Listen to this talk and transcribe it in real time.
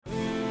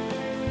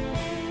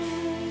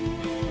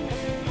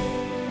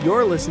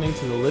You're listening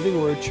to the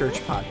Living Word Church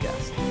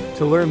podcast.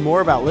 To learn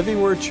more about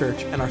Living Word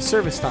Church and our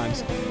service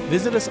times,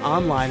 visit us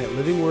online at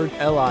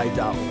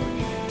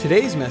livingwordli.org.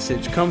 Today's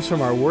message comes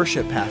from our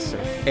worship pastor,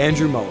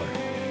 Andrew Muller.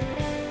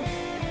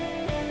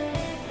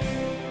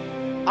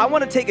 I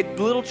want to take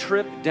a little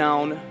trip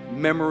down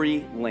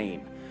memory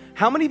lane.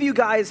 How many of you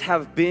guys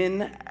have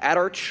been at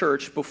our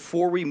church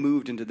before we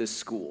moved into this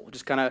school?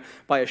 Just kind of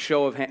by a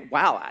show of hands.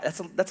 Wow,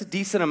 that's a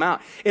decent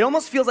amount. It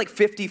almost feels like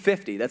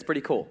 50-50. That's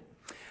pretty cool.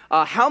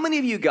 How many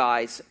of you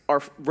guys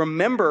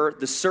remember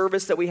the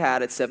service that we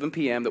had at 7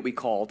 p.m. that we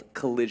called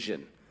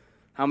Collision?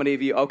 How many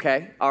of you?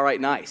 Okay. All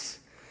right, nice.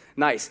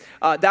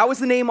 That was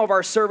the name of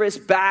our service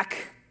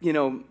back,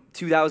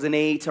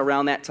 2008,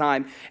 around that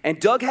time. And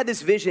Doug had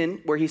this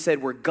vision where he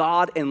said, where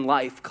God and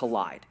life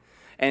collide.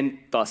 And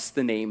thus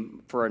the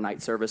name for our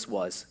night service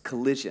was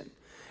Collision.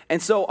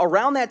 And so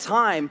around that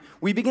time,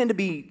 we began to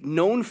be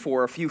known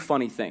for a few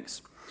funny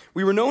things.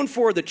 We were known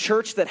for the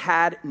church that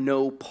had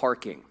no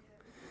parking.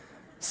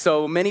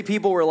 So many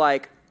people were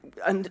like,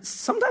 and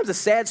sometimes a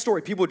sad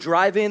story. People would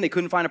drive in, they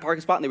couldn't find a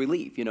parking spot, and they would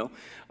leave,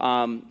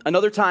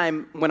 Another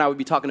time when I would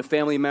be talking to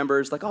family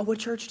members, like, oh, what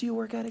church do you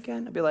work at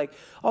again? I'd be like,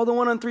 oh, the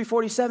one on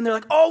 347. They're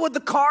like, oh, with the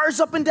cars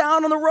up and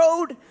down on the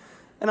road?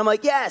 And I'm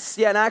like, yes.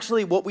 Yeah, and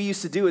actually what we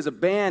used to do as a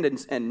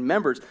band and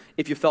members,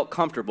 if you felt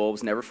comfortable, it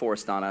was never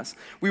forced on us,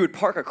 we would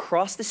park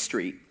across the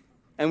street,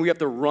 and we have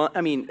to run.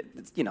 I mean,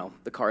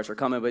 the cars are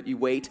coming, but you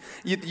wait.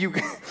 You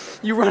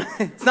run.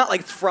 It's not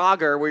like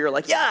Frogger where you're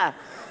like, yeah.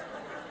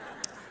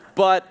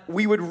 But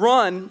we would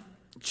run,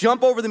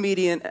 jump over the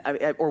median,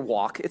 or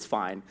walk, it's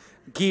fine,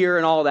 gear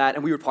and all that,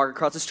 and we would park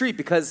across the street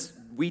because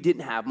we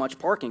didn't have much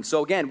parking.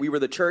 So again, we were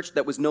the church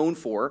that was known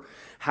for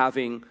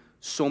having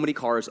so many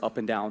cars up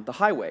and down the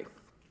highway.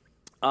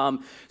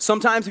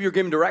 Sometimes if you're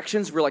given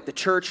directions, we're like the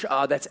church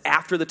that's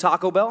after the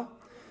Taco Bell.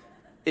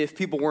 If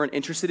people weren't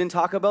interested in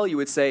Taco Bell, you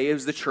would say it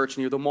was the church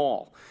near the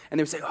mall. And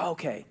they would say, oh,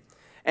 okay.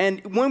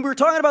 And when we were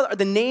talking about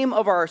the name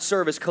of our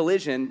service,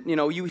 Collision,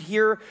 you would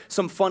hear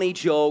some funny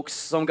jokes.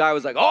 Some guy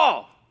was like,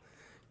 oh,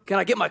 can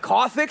I get my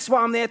car fixed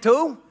while I'm there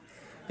too?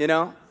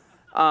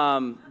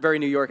 Very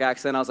New York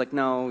accent. I was like,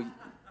 no,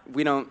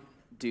 we don't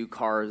do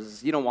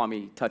cars. You don't want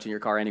me touching your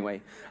car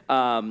anyway.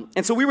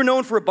 And so we were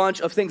known for a bunch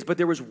of things, but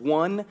there was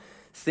one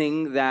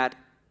thing that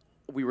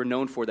we were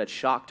known for that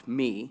shocked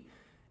me.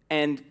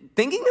 And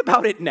thinking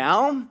about it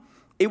now,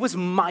 it was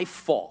my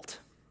fault.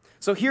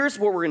 So here's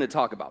what we're going to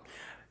talk about.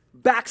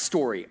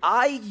 Backstory.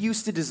 I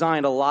used to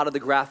design a lot of the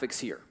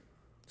graphics here.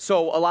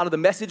 So a lot of the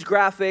message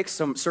graphics,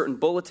 some certain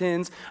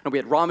bulletins, and we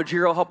had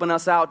Ramajiro helping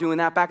us out doing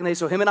that back in the day.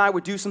 So him and I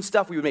would do some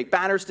stuff. We would make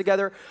banners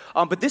together.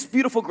 But this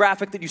beautiful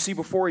graphic that you see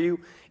before you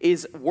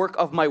is work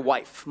of my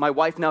wife. My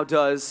wife now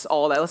does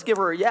all that. Let's give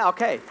her, yeah,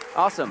 okay,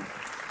 awesome.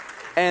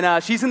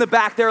 And she's in the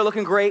back there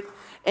looking great.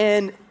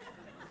 And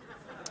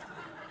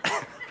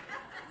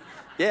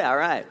yeah, all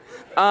right.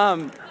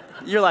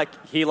 You're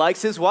like, he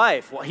likes his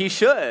wife. Well, he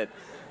should.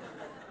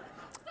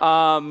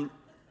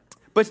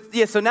 But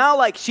yeah, so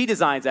now she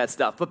designs that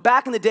stuff. But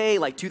back in the day,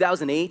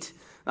 2008,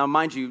 now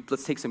mind you,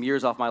 let's take some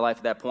years off my life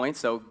at that point,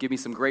 so give me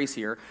some grace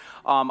here.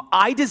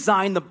 I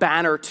designed the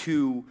banner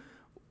to,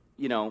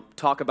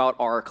 talk about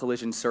our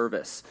Collision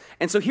service.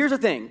 And so here's the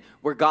thing,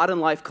 where God and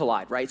life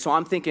collide, right? So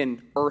I'm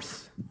thinking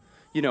Earth,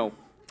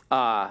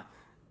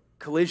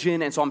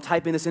 collision, and so I'm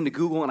typing this into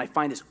Google, and I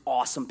find this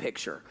awesome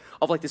picture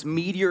of this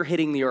meteor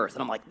hitting the Earth,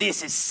 and I'm like,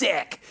 this is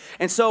sick.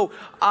 And so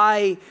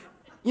I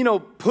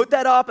put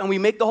that up, and we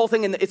make the whole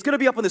thing, and it's going to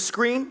be up on the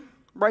screen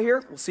right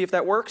here. We'll see if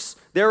that works.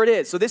 There it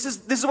is. So this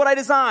is what I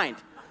designed.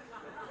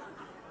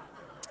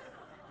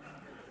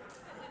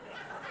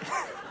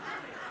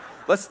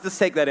 Let's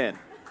take that in.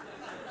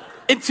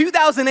 In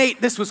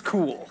 2008, this was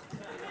cool.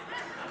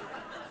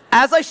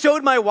 As I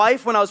showed my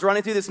wife when I was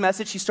running through this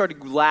message, she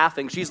started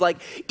laughing. She's like,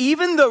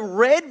 even the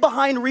red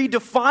behind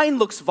redefine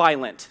looks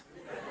violent.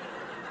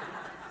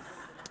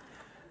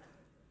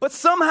 But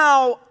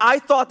somehow, I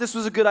thought this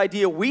was a good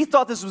idea. We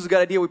thought this was a good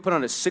idea. We put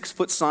on a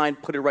 6-foot sign,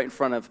 put it right in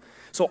front of.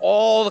 So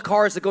all the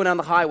cars that go down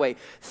the highway,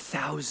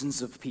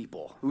 thousands of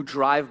people who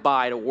drive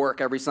by to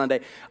work every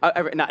Sunday,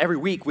 every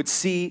week would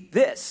see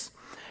this.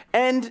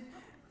 And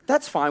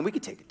that's fine. We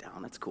could take it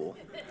down. That's cool.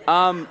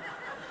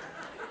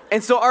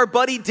 And so our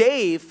buddy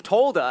Dave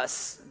told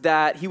us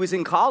that he was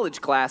in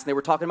college class, and they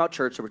were talking about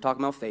church, they were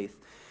talking about faith,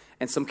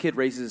 and some kid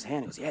raises his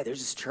hand and goes, yeah, there's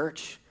this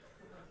church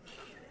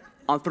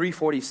on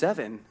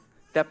 347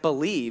 that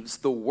believes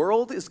the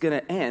world is going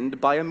to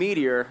end by a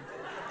meteor.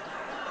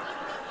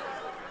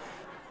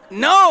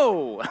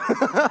 No!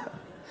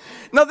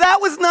 Now,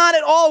 that was not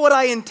at all what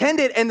I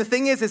intended, and the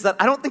thing is that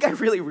I don't think I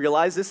really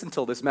realized this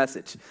until this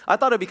message. I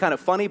thought it'd be kind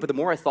of funny, but the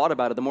more I thought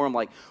about it, the more I'm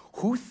like,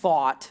 who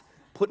thought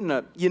putting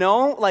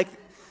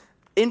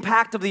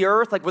impact of the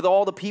earth, with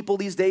all the people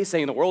these days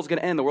saying the world's going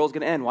to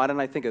end, Why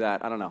didn't I think of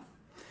that? I don't know.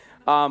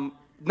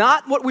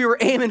 Not what we were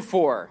aiming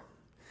for.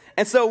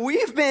 And so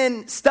we've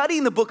been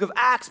studying the book of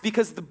Acts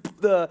because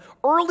the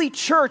early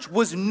church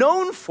was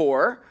known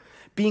for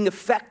being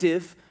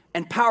effective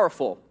and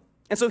powerful.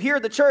 And so here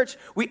at the church,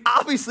 we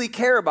obviously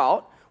care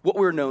about what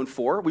we're known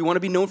for. We want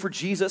to be known for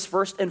Jesus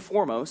first and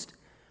foremost.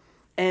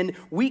 And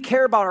we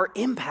care about our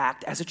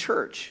impact as a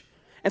church.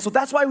 And so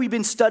that's why we've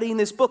been studying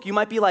this book. You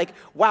might be like,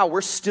 wow,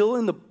 we're still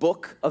in the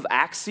book of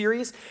Acts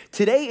series.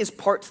 Today is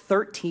part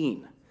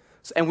 13,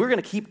 and we're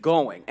going to keep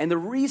going. And the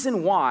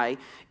reason why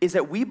is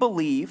that we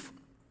believe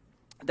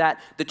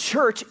that the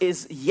church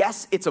is,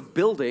 yes, it's a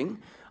building,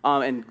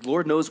 and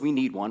Lord knows we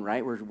need one,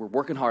 right? We're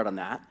working hard on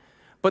that.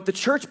 But the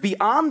church,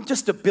 beyond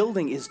just a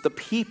building, is the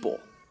people.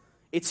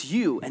 It's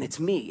you and it's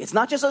me. It's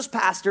not just us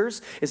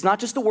pastors. It's not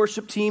just the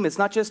worship team. It's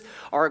not just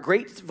our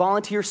great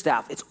volunteer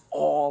staff. It's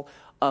all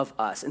of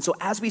us. And so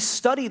as we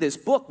study this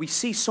book, we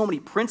see so many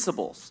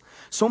principles,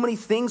 so many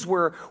things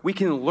where we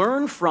can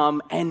learn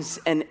from and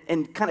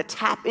kind of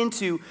tap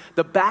into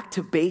the back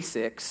to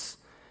basics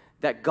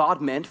that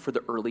God meant for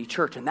the early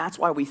church. And that's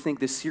why we think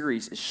this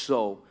series is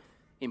so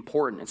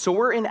important. And so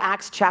we're in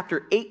Acts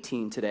chapter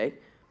 18 today,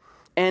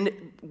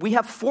 and we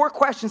have 4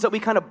 questions that we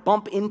kind of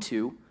bump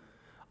into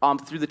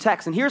through the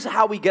text. And here's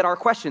how we get our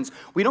questions.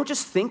 We don't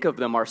just think of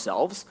them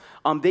ourselves.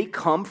 They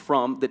come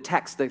from the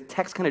text. The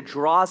text kind of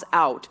draws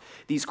out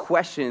these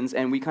questions,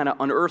 and we kind of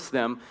unearth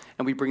them,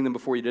 and we bring them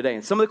before you today.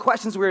 And some of the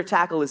questions we're going to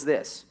tackle is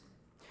this: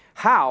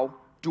 how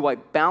do I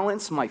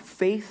balance my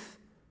faith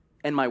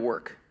and my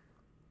work?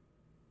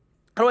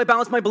 How do I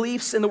balance my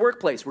beliefs in the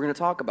workplace? We're going to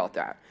talk about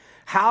that.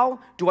 How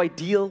do I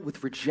deal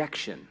with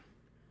rejection?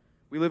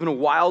 We live in a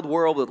wild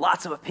world with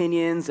lots of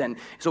opinions, and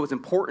so it's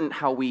important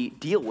how we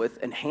deal with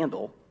and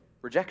handle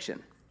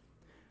rejection.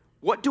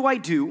 What do I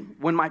do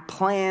when my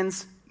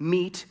plans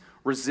meet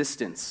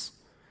resistance?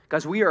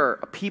 Guys, we are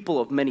a people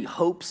of many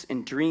hopes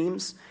and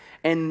dreams,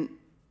 and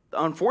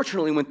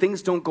unfortunately, when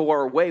things don't go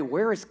our way,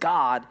 where is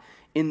God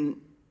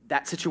in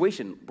that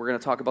situation? We're going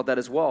to talk about that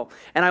as well.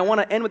 And I want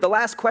to end with the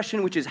last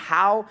question, which is,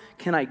 how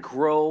can I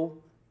grow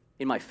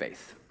in my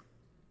faith?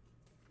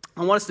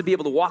 I want us to be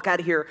able to walk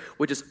out of here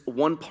with just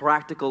one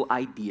practical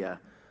idea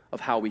of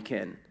how we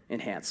can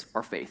enhance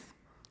our faith.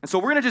 And so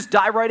we're going to just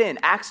dive right in.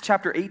 Acts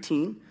chapter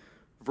 18,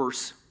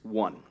 verse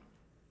 1.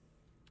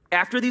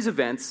 After these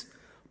events,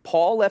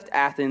 Paul left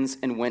Athens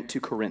and went to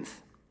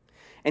Corinth.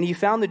 And he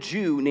found the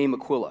Jew named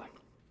Aquila,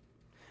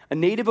 a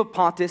native of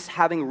Pontus,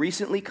 having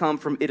recently come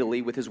from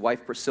Italy with his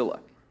wife Priscilla.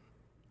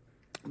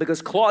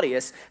 Because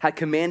Claudius had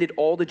commanded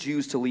all the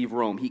Jews to leave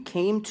Rome, he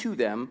came to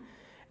them,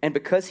 and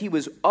because he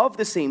was of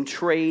the same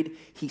trade,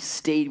 he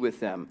stayed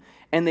with them.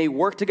 And they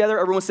worked together.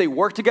 Everyone say,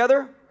 work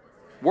together?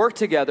 Work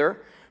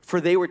together, for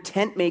they were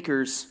tent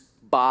makers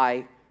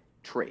by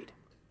trade.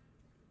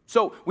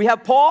 So we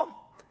have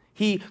Paul.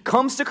 He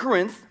comes to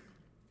Corinth.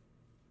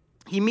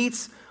 He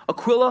meets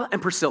Aquila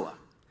and Priscilla.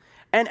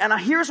 And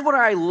here's what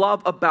I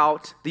love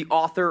about the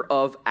author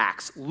of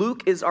Acts.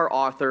 Luke is our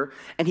author,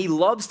 and he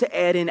loves to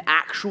add in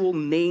actual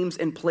names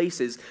and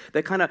places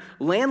that kind of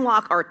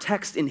landlock our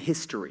text in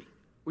history,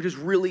 which is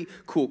really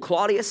cool.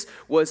 Claudius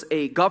was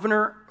a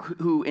governor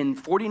who in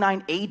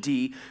 49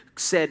 AD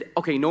said,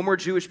 okay, no more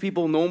Jewish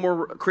people, no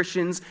more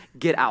Christians,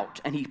 get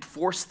out. And he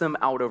forced them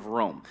out of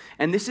Rome.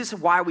 And this is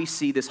why we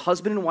see this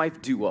husband and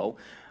wife duo,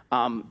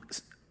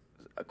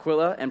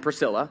 Aquila and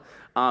Priscilla.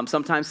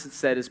 Sometimes it's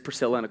said as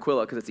Priscilla and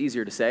Aquila because it's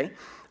easier to say.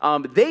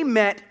 They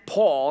met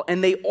Paul,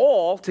 and they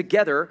all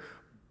together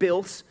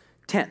built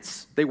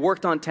tents. They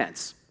worked on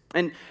tents.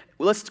 And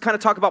let's kind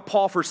of talk about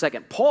Paul for a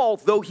second. Paul,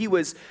 though he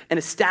was an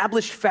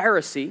established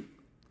Pharisee,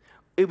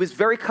 it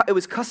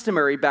was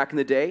customary back in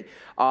the day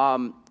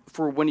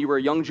for when you were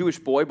a young Jewish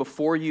boy,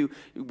 before you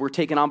were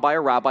taken on by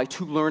a rabbi,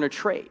 to learn a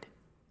trade.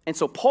 And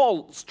so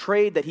Paul's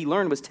trade that he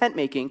learned was tent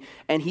making,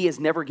 and he has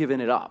never given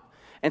it up.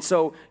 And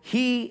so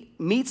he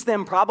meets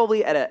them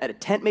probably at a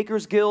tent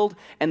makers guild,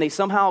 and they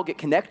somehow get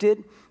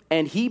connected,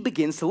 and he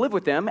begins to live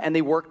with them, and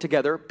they work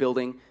together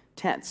building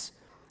tents.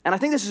 And I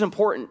think this is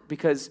important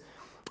because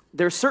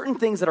there are certain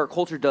things that our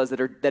culture does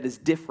that is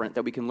different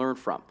that we can learn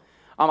from.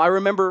 I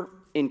remember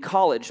in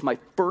college, my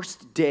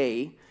first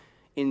day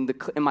in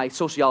my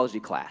sociology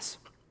class,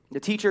 the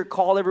teacher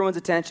called everyone's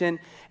attention,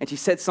 and she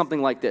said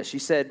something like this. She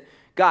said,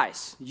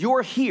 guys,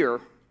 you're here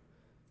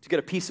to get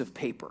a piece of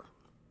paper.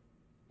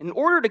 In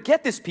order to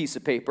get this piece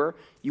of paper,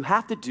 you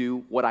have to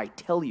do what I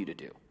tell you to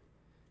do.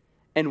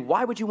 And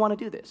why would you want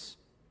to do this?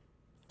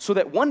 So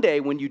that one day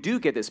when you do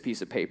get this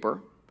piece of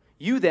paper,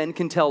 you then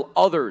can tell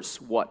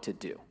others what to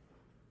do.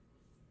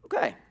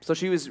 Okay, so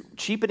she was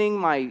cheapening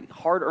my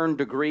hard-earned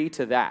degree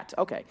to that.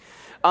 Okay,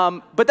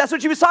 but that's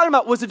what she was talking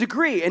about, was a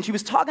degree. And she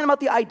was talking about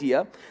the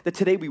idea that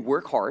today we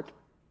work hard,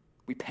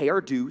 we pay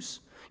our dues.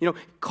 You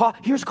know,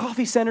 here's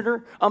coffee,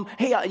 Senator.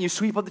 Hey, you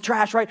sweep up the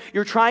trash, right?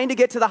 You're trying to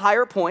get to the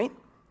higher point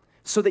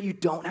so that you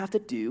don't have to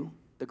do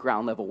the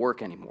ground level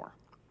work anymore.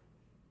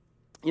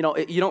 You know,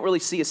 you don't really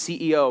see a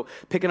CEO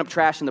picking up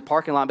trash in the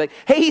parking lot and be like,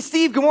 hey,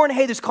 Steve, good morning.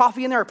 Hey, there's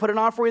coffee in there. I put it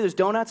on for you. There's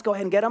donuts. Go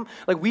ahead and get them.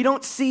 Like, we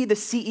don't see the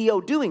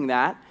CEO doing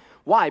that.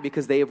 Why?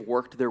 Because they have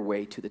worked their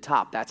way to the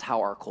top. That's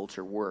how our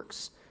culture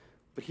works.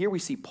 But here we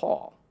see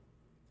Paul,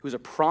 who's a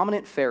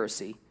prominent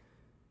Pharisee,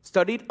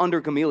 studied under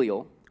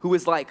Gamaliel, who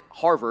was like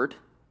Harvard.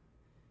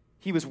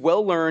 He was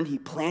well-learned. He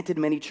planted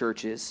many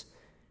churches.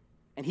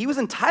 And he was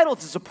entitled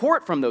to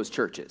support from those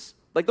churches.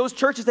 Like those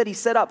churches that he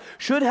set up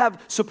should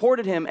have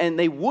supported him, and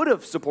they would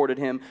have supported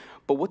him.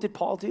 But what did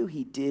Paul do?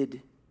 He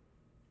did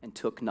and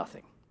took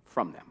nothing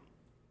from them.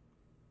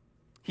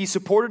 He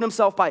supported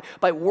himself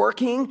by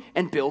working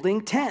and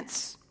building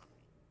tents.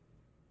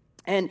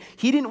 And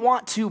he didn't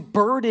want to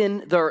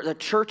burden the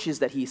churches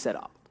that he set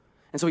up.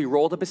 And so he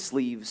rolled up his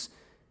sleeves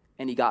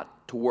and he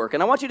got to work.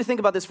 And I want you to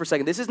think about this for a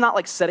second. This is not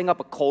like setting up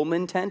a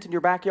Coleman tent in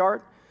your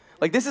backyard.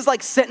 Like this is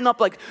like setting up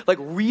like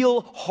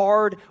real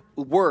hard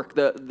work.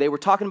 They were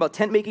talking about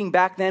tent making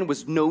back then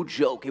was no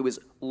joke. It was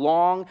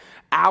long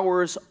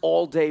hours,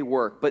 all day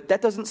work. But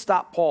that doesn't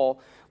stop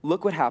Paul.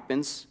 Look what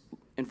happens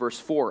in verse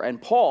 4.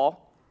 And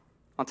Paul,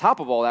 on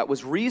top of all that,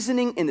 was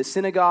reasoning in the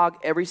synagogue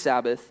every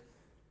Sabbath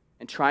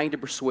and trying to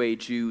persuade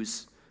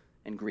Jews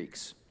and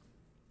Greeks.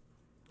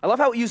 I love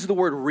how it uses the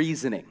word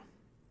reasoning.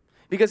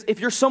 Because if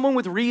you're someone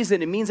with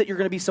reason, it means that you're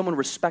going to be someone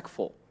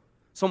respectful,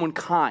 someone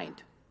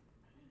kind.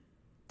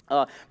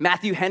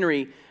 Matthew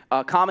Henry,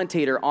 a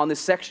commentator on this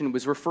section,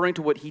 was referring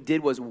to what he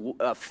did was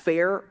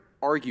fair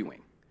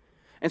arguing.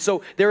 And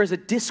so there is a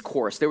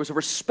discourse, there was a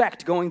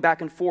respect going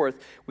back and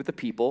forth with the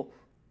people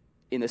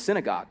in the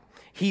synagogue.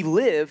 He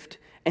lived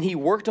and he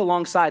worked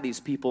alongside these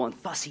people, and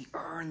thus he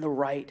earned the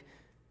right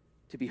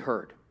to be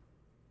heard.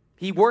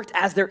 He worked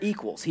as their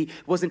equals. He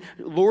wasn't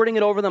lording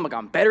it over them like,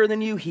 I'm better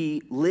than you.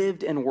 He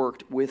lived and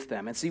worked with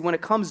them. And see, when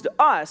it comes to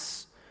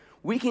us,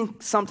 we can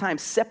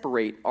sometimes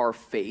separate our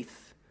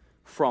faith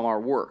from our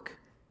work.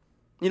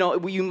 You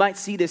know, you might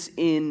see this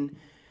in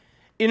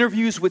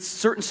interviews with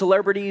certain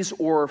celebrities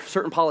or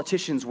certain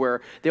politicians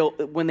where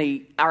when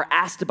they are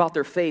asked about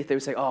their faith, they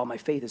would say, oh, my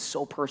faith is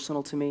so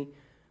personal to me,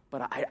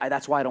 but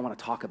that's why I don't want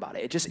to talk about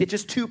it. It's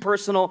just too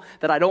personal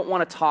that I don't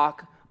want to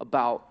talk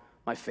about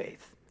my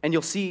faith. And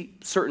you'll see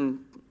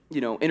certain,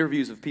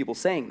 interviews of people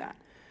saying that.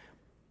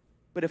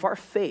 But if our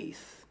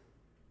faith,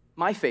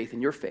 my faith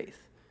and your faith,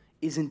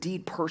 is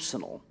indeed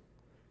personal,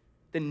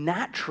 then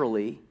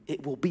naturally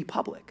it will be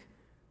public.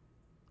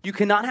 You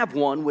cannot have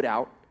one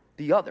without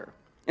the other.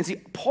 And see,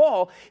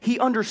 Paul, he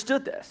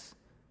understood this.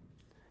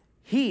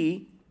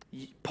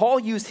 Paul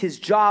used his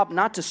job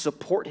not to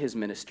support his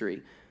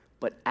ministry,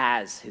 but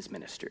as his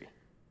ministry.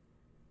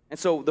 And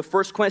so the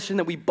first question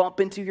that we bump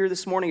into here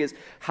this morning is,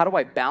 how do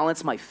I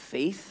balance my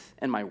faith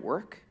and my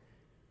work?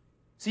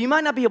 So you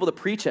might not be able to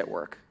preach at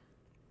work,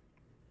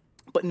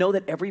 but know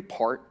that every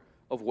part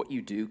of what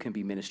you do can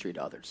be ministry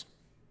to others.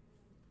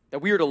 That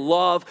we are to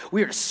love,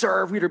 we are to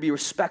serve, we are to be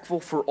respectful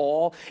for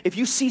all. If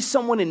you see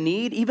someone in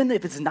need, even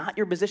if it's not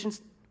your position,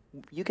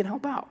 you can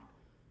help out.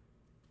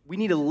 We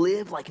need to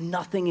live like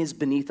nothing is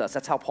beneath us.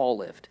 That's how Paul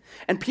lived.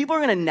 And people are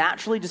going to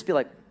naturally just be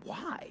like,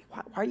 why?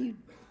 Why are you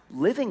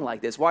living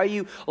like this? Why are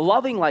you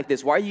loving like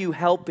this? Why are you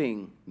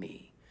helping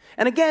me?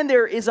 And again,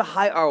 there is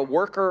a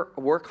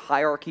work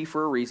hierarchy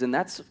for a reason.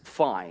 That's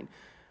fine.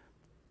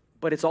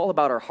 But it's all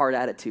about our heart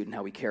attitude and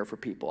how we care for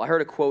people. I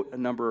heard a quote a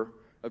number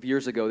of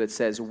years ago that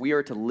says, we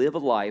are to live a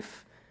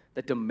life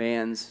that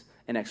demands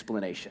an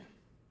explanation.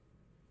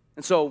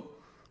 And so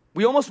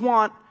we almost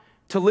want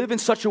to live in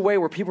such a way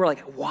where people are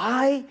like,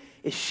 why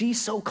is she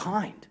so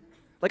kind?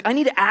 Like, I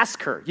need to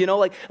ask her,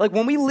 like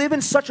when we live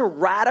in such a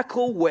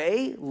radical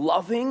way,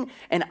 loving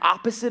and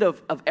opposite of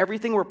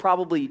everything we're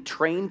probably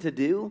trained to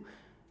do,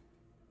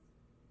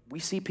 we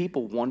see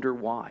people wonder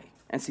why.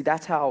 And see,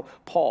 that's how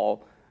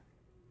Paul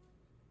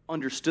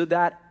understood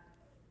that,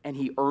 and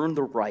he earned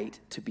the right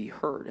to be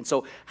heard. And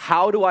so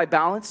how do I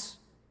balance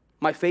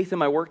my faith and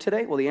my work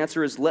today? Well, the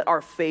answer is let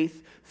our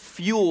faith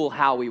fuel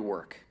how we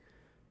work.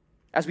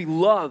 As we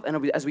love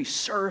and as we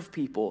serve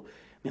people,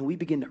 man, we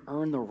begin to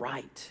earn the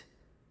right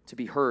to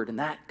be heard, and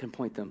that can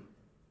point them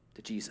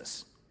to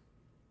Jesus.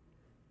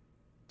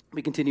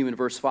 We continue in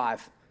verse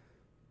 5.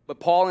 But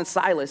Paul and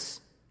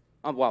Silas,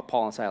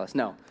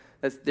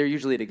 they're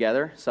usually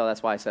together, so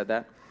that's why I said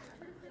that.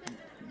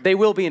 They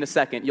will be in a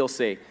second, you'll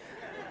see.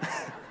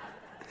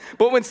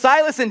 But when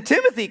Silas and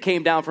Timothy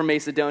came down from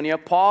Macedonia,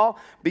 Paul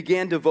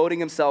began devoting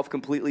himself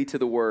completely to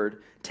the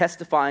word,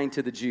 testifying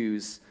to the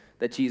Jews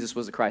that Jesus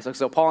was the Christ.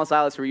 So Paul and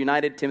Silas were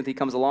united, Timothy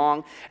comes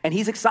along, and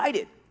he's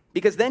excited.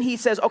 Because then he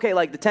says, okay,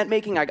 like the tent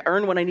making, I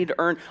earned what I need to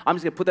earn. I'm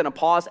just going to put that on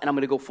pause, and I'm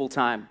going to go full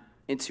time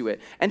into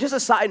it. And just a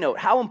side note,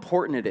 how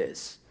important it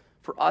is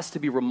for us to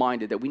be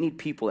reminded that we need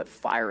people that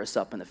fire us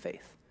up in the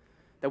faith.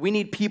 That we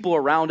need people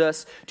around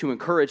us to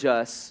encourage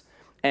us.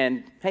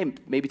 And hey,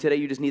 maybe today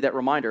you just need that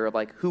reminder of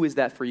like, who is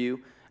that for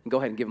you? And go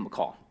ahead and give them a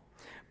call.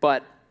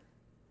 But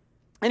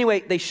anyway,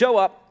 they show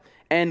up,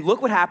 and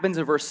look what happens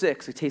in verse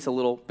 6. It takes a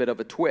little bit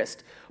of a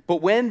twist.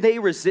 But when they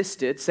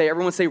resisted,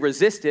 everyone say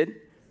resisted.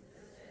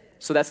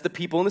 So that's the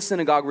people in the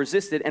synagogue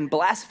resisted and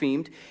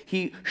blasphemed.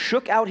 He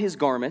shook out his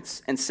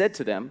garments and said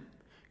to them,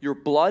 your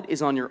blood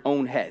is on your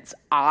own heads.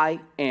 I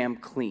am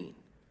clean.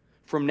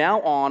 From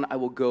now on, I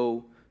will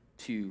go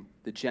to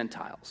the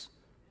Gentiles.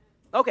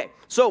 Okay,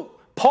 so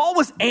Paul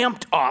was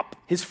amped up.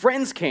 His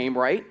friends came,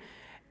 right?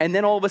 And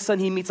then all of a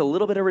sudden he meets a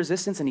little bit of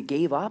resistance and he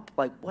gave up.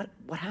 Like, what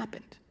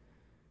happened?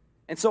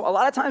 And so a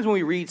lot of times when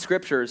we read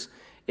scriptures,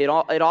 it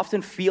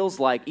often feels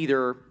like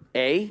either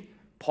A,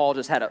 Paul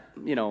just had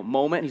a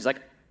moment. He's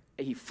like,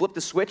 he flipped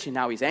the switch and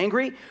now he's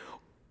angry.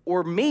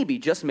 Or maybe,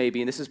 just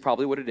maybe, and this is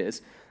probably what it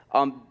is,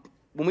 when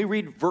we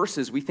read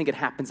verses, we think it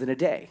happens in a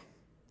day.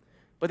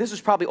 But this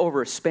was probably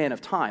over a span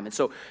of time. And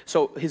so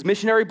his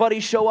missionary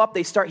buddies show up,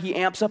 he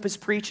amps up his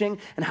preaching,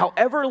 and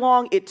however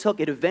long it took,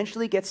 it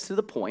eventually gets to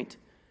the point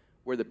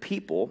where the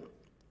people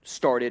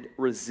started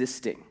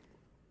resisting.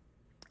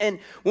 And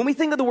when we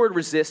think of the word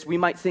resist, we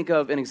might think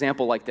of an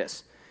example like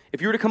this.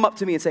 If you were to come up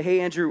to me and say, hey,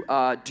 Andrew,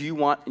 do you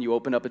want, and you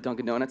open up a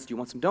Dunkin' Donuts, do you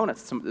want some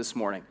donuts this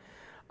morning?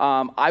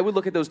 I would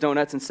look at those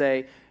donuts and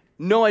say,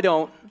 no, I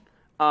don't.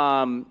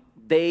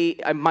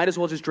 I might as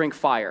well just drink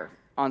fire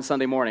on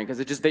Sunday morning because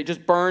it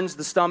just burns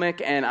the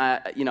stomach, and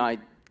I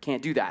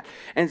can't do that.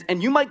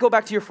 And you might go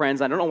back to your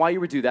friends. I don't know why you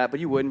would do that, but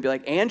you would, and be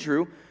like,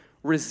 Andrew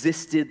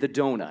resisted the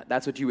donut.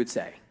 That's what you would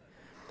say.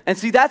 And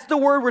see, that's the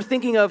word we're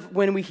thinking of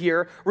when we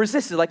hear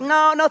resisted. Like,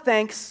 no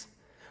thanks.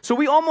 So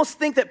we almost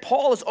think that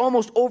Paul is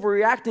almost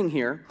overreacting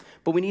here,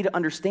 but we need to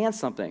understand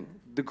something.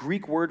 The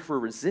Greek word for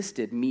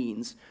resisted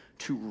means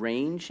to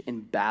range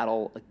in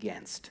battle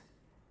against.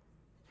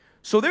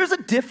 So there's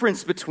a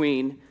difference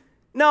between,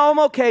 no, I'm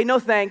okay, no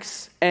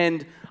thanks,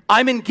 and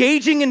I'm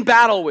engaging in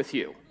battle with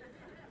you.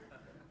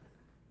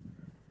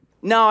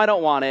 No, I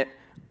don't want it.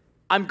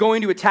 I'm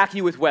going to attack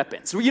you with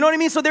weapons. You know what I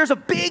mean? So there's a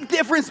big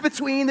difference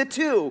between the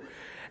two.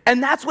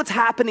 And that's what's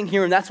happening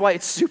here, and that's why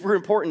it's super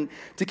important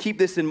to keep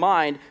this in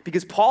mind,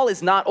 because Paul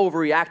is not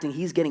overreacting.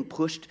 He's getting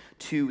pushed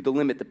to the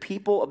limit. The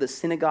people of the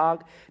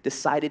synagogue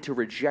decided to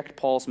reject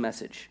Paul's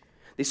message.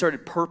 They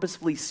started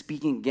purposefully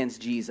speaking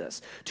against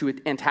Jesus to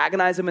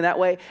antagonize him in that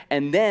way,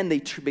 and then they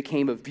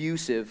became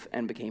abusive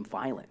and became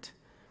violent.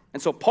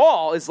 And so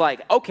Paul is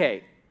like,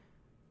 okay,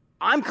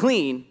 I'm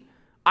clean.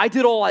 I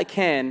did all I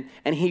can,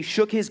 and he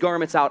shook his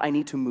garments out. I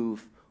need to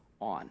move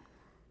on.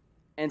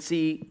 And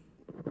see,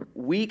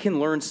 we can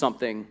learn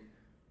something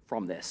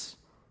from this.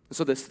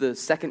 So the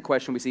second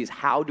question we see is,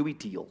 how do we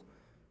deal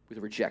with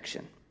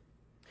rejection?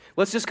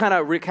 Let's just kind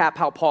of recap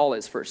how Paul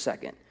is for a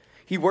second.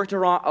 He worked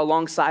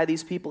alongside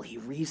these people. He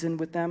reasoned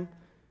with them.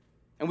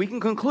 And we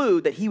can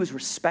conclude that he was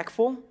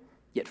respectful,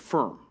 yet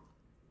firm.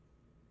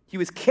 He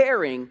was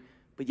caring,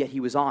 but yet he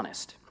was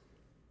honest.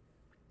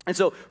 And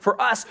so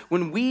for us,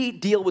 when we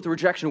deal with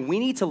rejection, we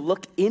need to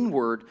look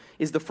inward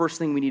is the first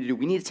thing we need to do.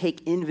 We need to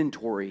take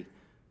inventory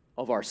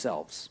of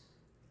ourselves.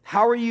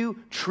 How are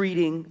you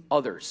treating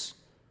others?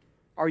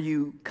 Are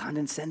you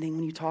condescending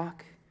when you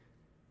talk?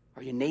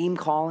 Are you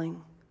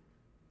name-calling?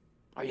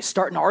 Are you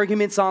starting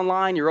arguments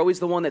online? You're always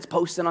the one that's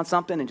posting on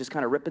something and just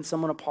kind of ripping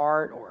someone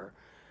apart. Or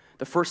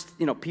the first,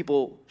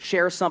 people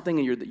share something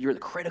and you're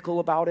critical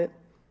about it.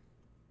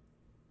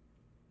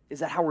 Is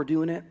that how we're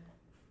doing it?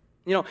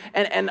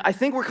 And I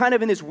think we're kind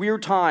of in this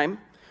weird time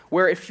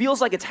where it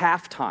feels like it's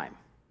halftime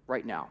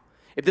right now.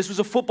 If this was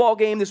a football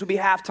game, this would be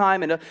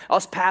halftime, and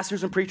us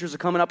pastors and preachers are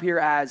coming up here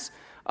as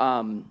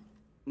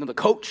the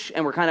coach,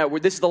 and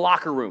this is the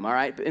locker room, all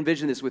right?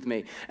 Envision this with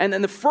me. And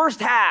then the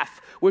first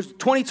half was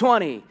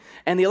 2020,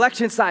 and the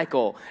election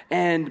cycle,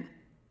 and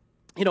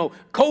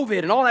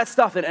COVID, and all that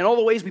stuff, and all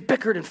the ways we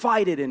bickered and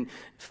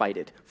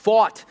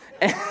fought,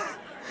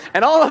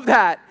 and all of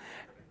that.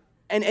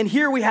 And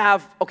here we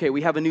have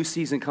a new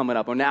season coming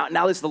up.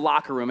 Now this is the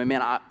locker room, and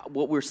man,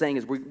 what we're saying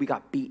is we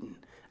got beaten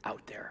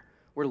out there.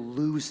 We're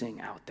losing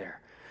out there.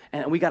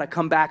 And we got to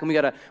come back, and we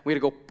got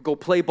to go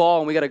play ball,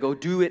 and we got to go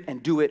do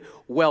it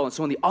well. And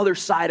so on the other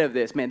side of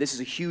this, man, this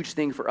is a huge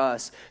thing for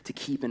us to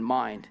keep in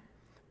mind.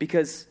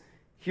 Because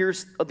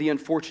here's the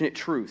unfortunate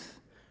truth.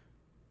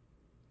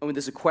 And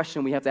this is a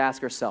question we have to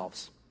ask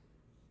ourselves.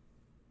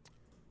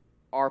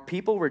 Are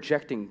people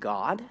rejecting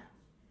God,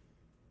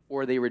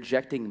 or are they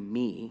rejecting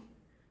me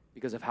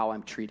because of how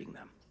I'm treating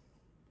them?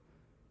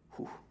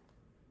 Whew,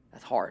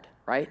 that's hard,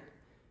 right?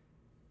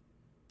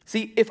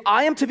 See, if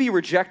I am to be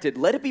rejected,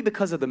 let it be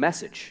because of the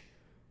message,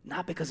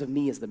 not because of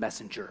me as the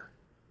messenger.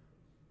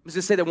 Let's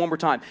just say that one more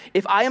time.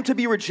 If I am to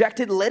be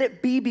rejected, let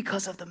it be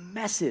because of the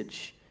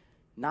message,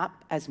 not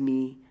as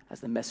me as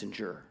the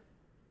messenger.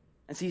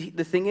 And see,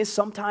 the thing is,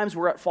 sometimes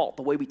we're at fault,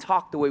 the way we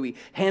talk, the way we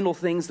handle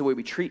things, the way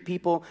we treat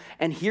people.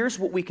 And here's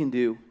what we can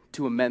do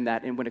to amend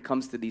that, and when it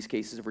comes to these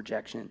cases of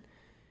rejection,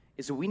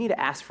 is that we need to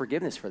ask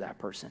forgiveness for that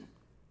person.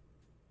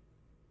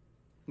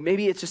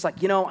 Maybe it's just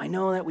like, I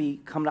know that we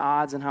come to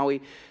odds and how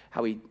we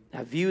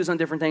have views on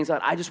different things.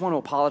 I just want to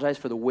apologize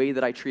for the way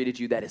that I treated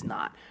you. That is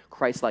not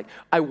Christ-like.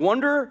 I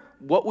wonder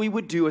what we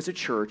would do as a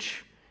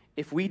church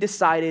if we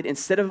decided,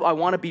 instead of I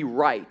want to be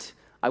right,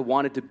 I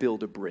wanted to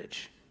build a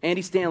bridge.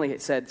 Andy Stanley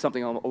had said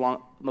something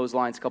along those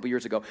lines a couple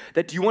years ago,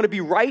 that do you want to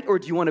be right or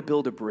do you want to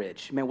build a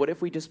bridge? Man, what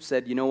if we just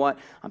said, you know what?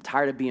 I'm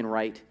tired of being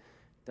right.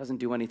 It doesn't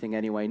do anything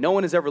anyway. No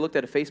one has ever looked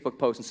at a Facebook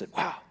post and said,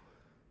 wow,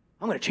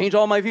 I'm going to change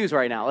all my views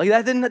right now. Like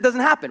that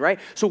doesn't happen, right?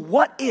 So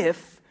what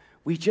if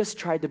we just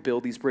tried to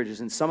build these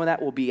bridges? And some of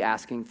that will be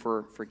asking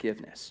for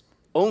forgiveness.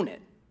 Own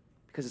it,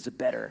 because it's a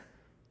better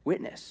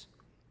witness.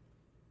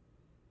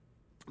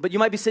 But you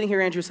might be sitting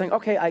here, Andrew, saying,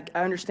 okay, I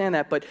understand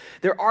that, but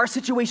there are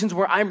situations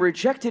where I'm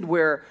rejected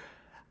where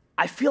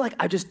I feel like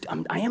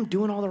I am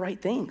doing all the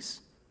right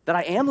things. that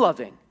I am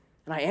loving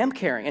and I am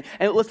caring.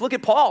 And let's look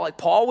at Paul. Like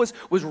Paul was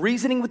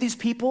reasoning with these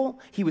people.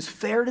 He was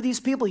fair to these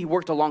people. He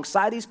worked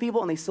alongside these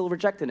people, and they still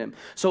rejected him.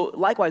 So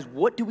likewise,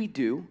 what do we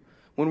do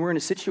when we're in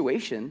a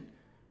situation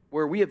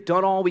where we have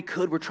done all we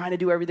could, we're trying to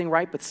do everything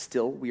right, but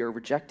still we are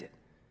rejected?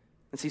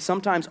 And see,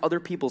 sometimes other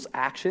people's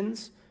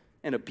actions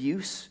and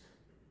abuse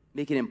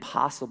make it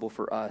impossible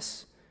for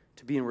us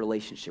to be in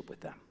relationship with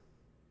them.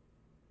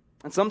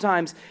 And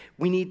sometimes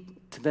we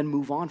need to then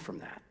move on from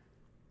that.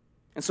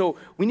 And so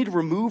we need to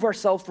remove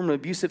ourselves from an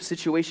abusive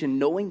situation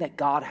knowing that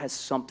God has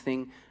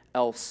something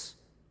else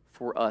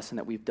for us and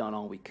that we've done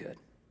all we could.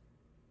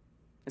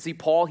 And see,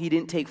 Paul, he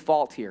didn't take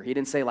fault here. He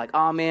didn't say like,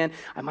 oh man,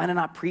 I might have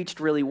not preached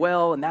really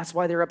well and that's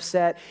why they're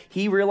upset.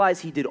 He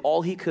realized he did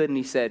all he could and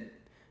he said,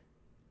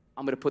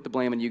 I'm going to put the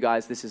blame on you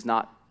guys. This is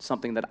not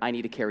something that I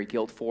need to carry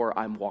guilt for.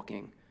 I'm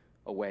walking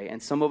away.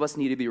 And some of us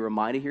need to be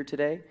reminded here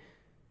today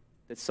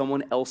that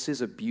someone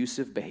else's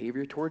abusive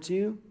behavior towards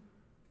you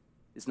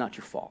is not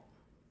your fault.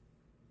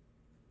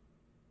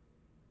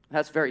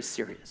 That's very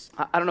serious.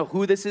 I don't know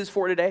who this is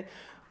for today,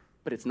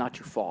 but it's not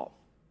your fault.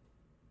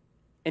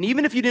 And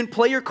even if you didn't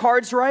play your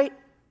cards right,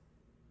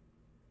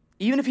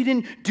 even if you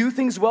didn't do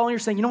things well and you're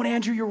saying, you know what,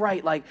 Andrew, you're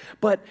right,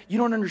 but you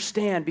don't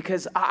understand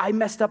because I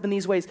messed up in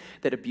these ways,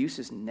 that abuse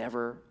is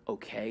never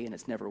okay and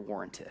it's never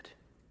warranted.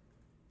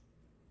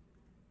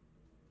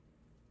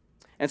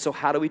 And so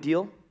how do we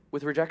deal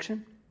with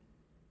rejection?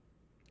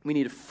 We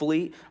need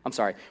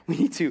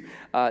to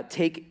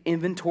take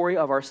inventory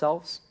of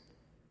ourselves.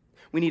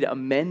 We need to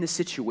amend the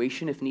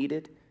situation if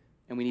needed,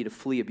 and we need to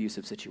flee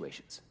abusive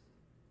situations.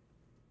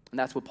 And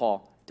that's what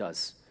Paul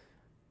does.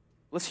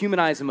 Let's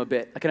humanize him a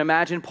bit. I can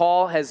imagine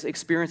Paul has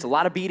experienced a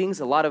lot of beatings,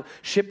 a lot of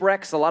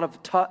shipwrecks, a lot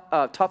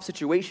of tough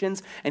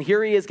situations, and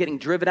here he is getting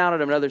driven out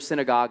of another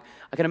synagogue.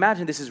 I can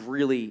imagine this is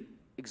really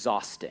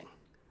exhausting.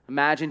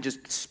 Imagine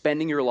just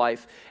spending your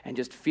life and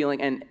just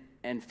feeling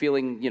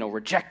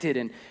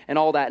rejected and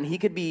all that, and he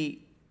could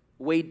be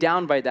weighed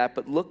down by that,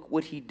 but look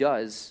what he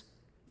does.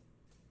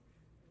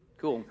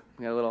 Cool.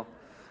 We got a little.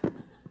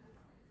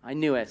 I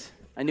knew it.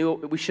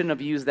 We shouldn't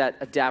have used that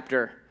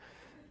adapter.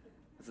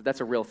 That's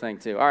a real thing,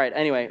 too. All right,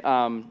 anyway.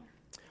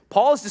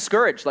 Paul is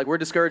discouraged. Like, we're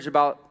discouraged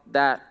about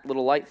that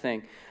little light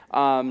thing.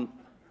 But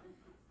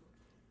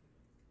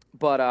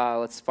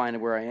let's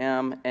find where I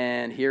am.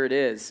 And here it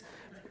is.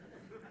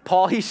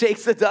 Paul, he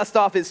shakes the dust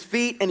off his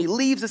feet and he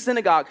leaves the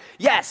synagogue.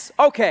 Yes,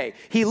 okay.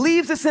 He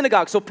leaves the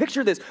synagogue. So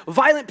picture this.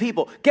 Violent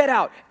people, get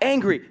out,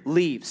 angry,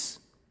 leaves.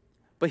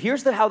 But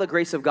here's how the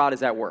grace of God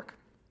is at work.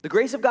 The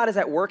grace of God is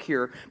at work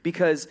here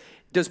because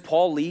does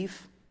Paul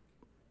leave?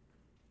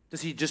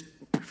 Does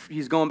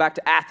he's going back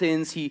to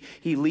Athens, he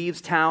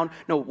leaves town?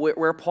 No,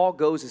 where Paul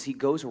goes is he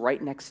goes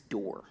right next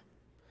door.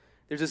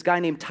 There's this guy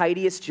named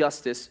Titus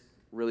Justus,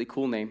 really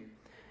cool name,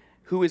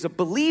 who is a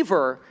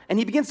believer, and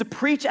he begins to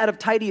preach out of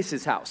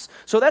Titus's house.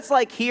 So that's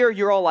like here,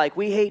 you're all like,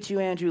 we hate you,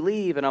 Andrew,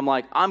 leave. And I'm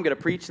like, I'm going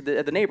to preach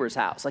at the neighbor's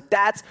house. Like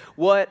that's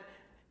what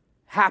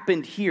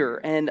happened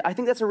here. And I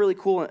think that's a really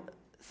cool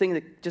thing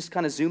to just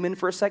kind of zoom in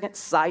for a second.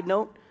 Side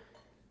note,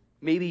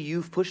 maybe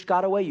you've pushed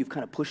God away. You've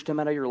kind of pushed him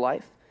out of your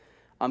life.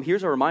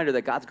 Here's a reminder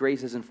that God's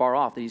grace isn't far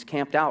off, that he's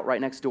camped out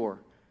right next door.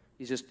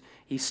 He's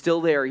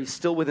still there. He's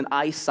still within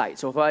eyesight.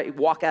 So if I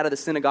walk out of the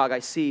synagogue, I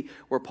see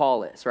where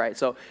Paul is, right?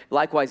 So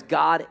likewise,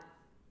 God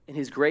in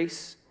his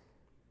grace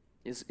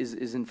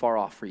isn't far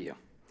off for you.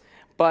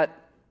 But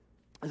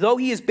though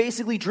he is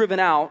basically driven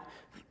out,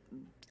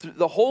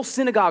 the whole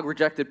synagogue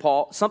rejected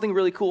Paul. Something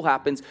really cool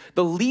happens.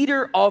 The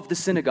leader of the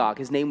synagogue,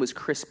 his name was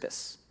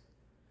Crispus.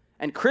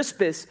 And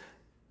Crispus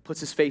puts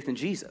his faith in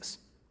Jesus.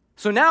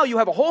 So now you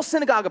have a whole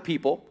synagogue of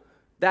people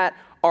that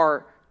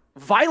are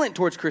violent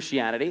towards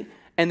Christianity,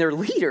 and their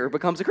leader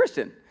becomes a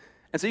Christian.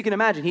 And so you can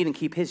imagine he didn't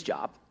keep his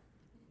job.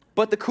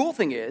 But the cool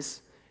thing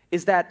is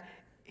that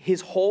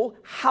his whole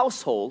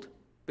household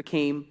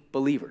became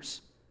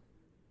believers.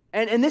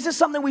 And this is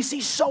something we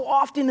see so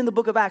often in the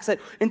book of Acts, that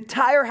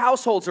entire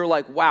households are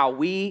like, wow,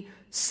 we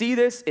see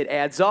this, it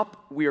adds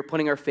up, we are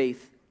putting our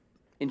faith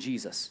in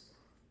Jesus.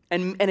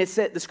 And it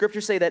said, the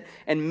scriptures say that,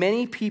 and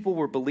many people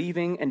were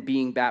believing and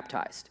being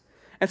baptized.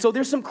 And so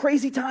there's some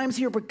crazy times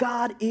here, but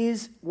God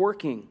is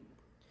working.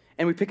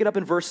 And we pick it up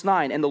in verse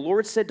 9. And the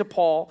Lord said to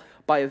Paul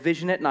by a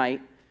vision at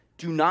night,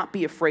 do not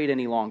be afraid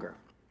any longer,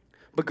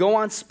 but go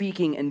on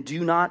speaking and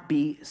do not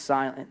be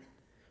silent.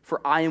 For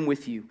I am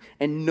with you,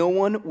 and no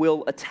one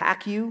will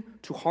attack you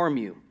to harm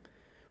you.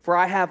 For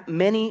I have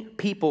many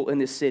people in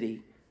this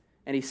city.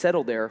 And he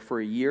settled there for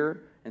 1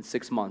 year and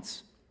 6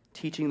 months,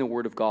 teaching the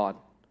word of God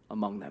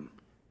among them.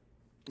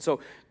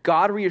 So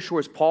God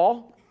reassures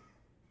Paul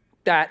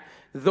that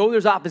though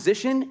there's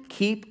opposition,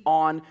 keep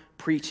on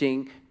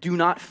preaching. Do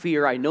not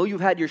fear. I know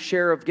you've had your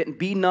share of getting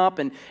beaten up,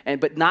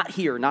 but not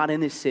here, not in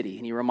this city.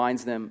 And he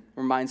reminds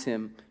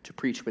him to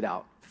preach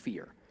without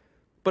fear.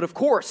 But of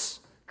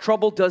course,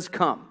 trouble does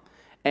come.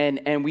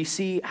 And we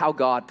see how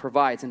God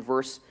provides. In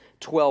verse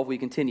 12, we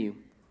continue.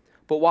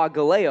 But while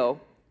Gallio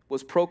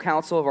was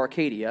proconsul of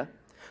Arcadia,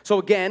 so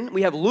again,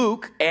 we have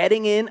Luke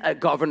adding in a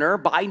governor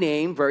by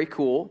name, very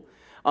cool.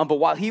 But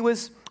while he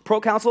was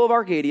proconsul of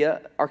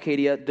Arcadia,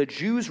 the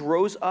Jews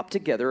rose up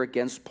together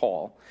against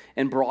Paul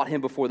and brought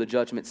him before the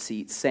judgment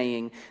seat,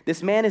 saying,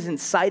 "This man is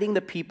inciting the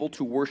people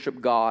to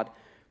worship God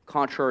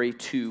contrary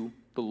to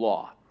the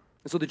law."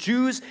 And so the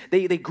Jews,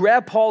 they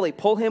grab Paul, they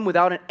pull him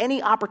without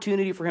any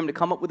opportunity for him to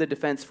come up with a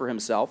defense for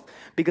himself,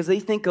 because they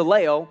think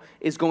Galileo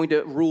is going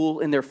to rule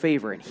in their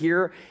favor. And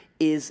here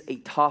is a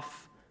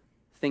tough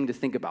thing to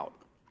think about.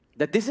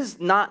 That this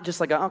is not just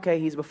like, okay,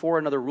 he's before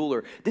another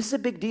ruler. This is a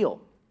big deal.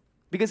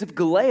 Because if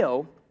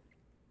Galileo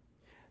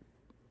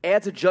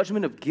adds a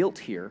judgment of guilt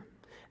here,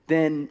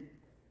 then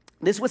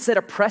this would set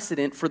a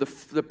precedent for the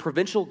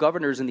provincial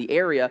governors in the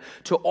area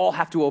to all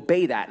have to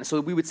obey that. And so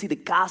we would see the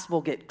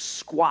gospel get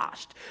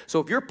squashed.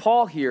 So if you're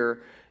Paul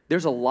here,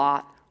 there's a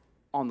lot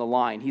on the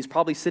line. He's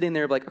probably sitting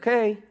there like,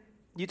 okay,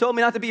 you told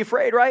me not to be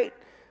afraid, right?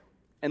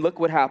 And look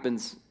what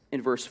happens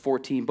in verse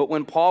 14. But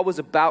when Paul was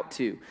about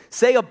to,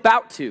 say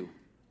about to.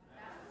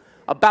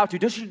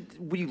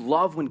 Would you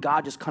love when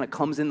God just kind of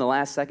comes in the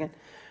last second?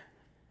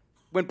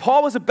 When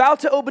Paul was about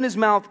to open his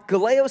mouth,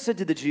 Galileo said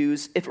to the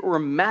Jews, if it were a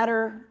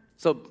matter,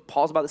 so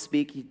Paul's about to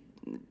speak,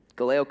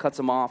 Galileo cuts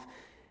him off.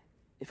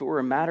 If it were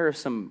a matter of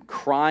some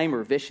crime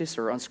or vicious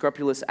or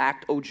unscrupulous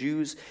act, O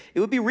Jews, it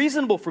would be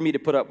reasonable for me to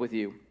put up with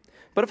you.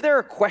 But if there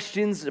are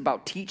questions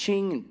about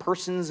teaching and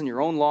persons in your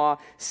own law,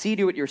 see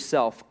to it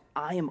yourself.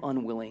 I am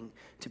unwilling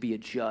to be a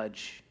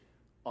judge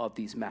of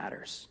these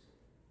matters.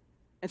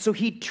 And so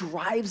he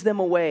drives them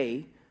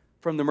away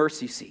from the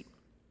mercy seat.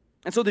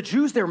 And so the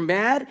Jews, they're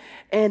mad,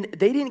 and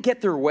they didn't get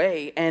their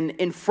way. And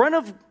in front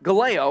of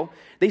Galileo,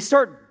 they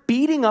start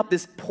beating up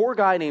this poor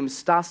guy named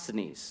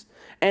Sosthenes.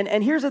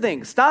 And here's the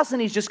thing.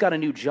 Sosthenes just got a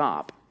new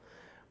job,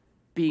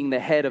 being the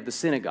head of the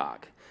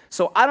synagogue.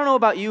 So I don't know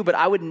about you, but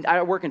I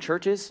work in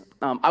churches.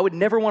 I would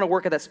never want to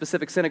work at that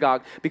specific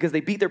synagogue because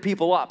they beat their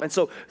people up. And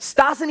so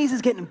Sosthenes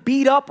is getting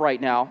beat up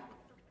right now.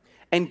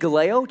 And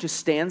Galileo just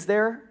stands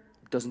there,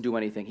 doesn't do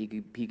anything.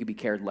 He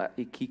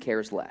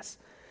cares less.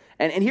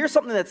 And here's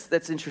something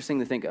that's interesting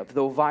to think of.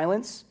 Though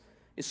violence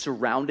is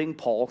surrounding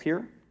Paul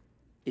here,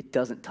 it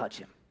doesn't touch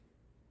him.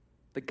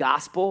 The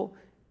gospel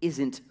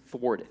isn't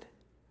thwarted.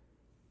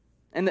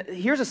 And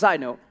here's a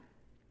side note.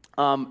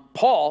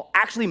 Paul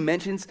actually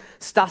mentions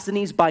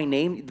Sosthenes by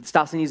name.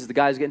 Sosthenes is the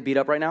guy who's getting beat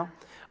up right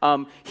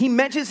now. He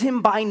mentions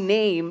him by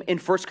name in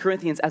 1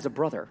 Corinthians as a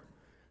brother.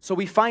 So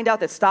we find out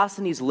that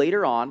Sosthenes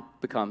later on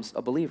becomes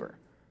a believer.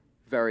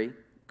 Very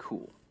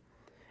cool.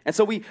 And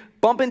so we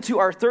bump into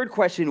our third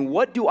question: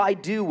 what do I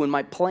do when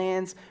my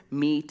plans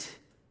meet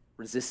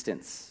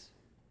resistance?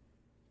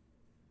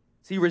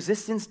 See,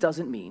 resistance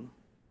doesn't mean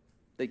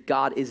that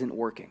God isn't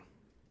working.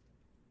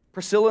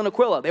 Priscilla and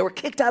Aquila, they were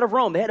kicked out of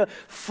Rome. They had to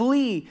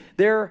flee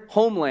their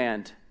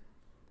homeland.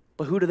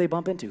 But who do they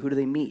bump into? Who do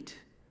they meet?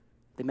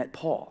 They met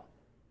Paul.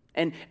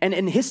 And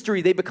in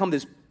history, they become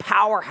this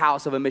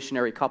powerhouse of a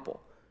missionary couple.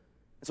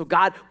 And so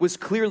God was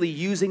clearly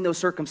using those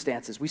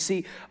circumstances. We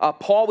see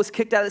Paul was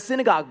kicked out of the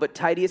synagogue, but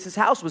Titus'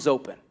 house was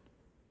open.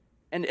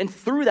 And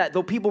through that,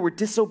 though people were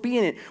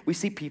disobedient, we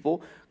see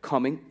people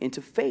coming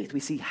into faith. We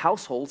see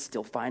households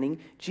still finding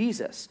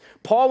Jesus.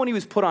 Paul, when he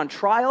was put on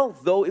trial,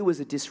 though it was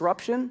a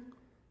disruption,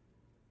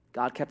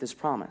 God kept his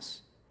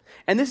promise.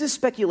 And this is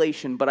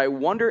speculation, but I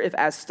wonder if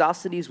as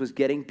Sosthenes was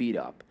getting beat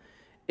up,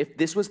 if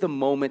this was the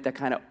moment that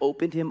kind of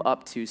opened him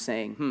up to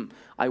saying,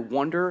 I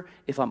wonder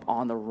if I'm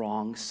on the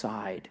wrong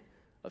side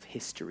of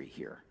history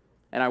here.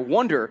 And I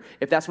wonder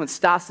if that's when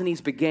Sosthenes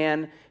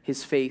began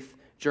his faith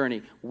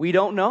journey. We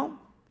don't know,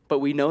 but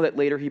we know that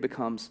later he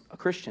becomes a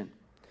Christian.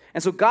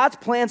 And so God's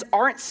plans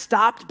aren't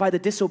stopped by the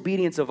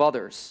disobedience of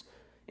others.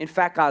 In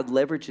fact, God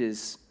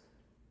leverages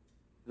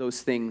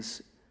those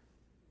things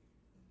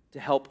to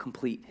help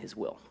complete his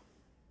will.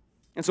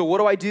 And so what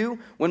do I do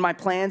when my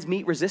plans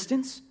meet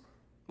resistance?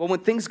 Well, when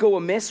things go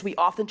amiss, we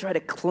often try to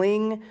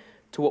cling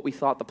to what we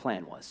thought the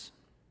plan was.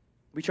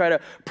 We try to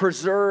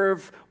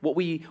preserve what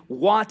we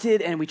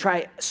wanted, and we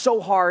try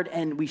so hard,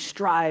 and we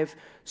strive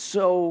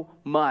so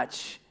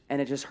much, and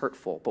it's just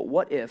hurtful. But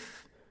what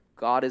if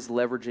God is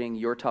leveraging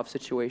your tough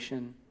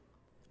situation,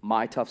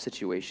 my tough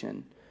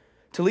situation,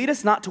 to lead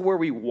us not to where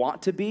we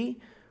want to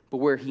be, but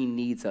where he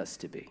needs us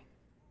to be?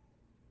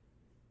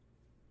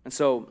 And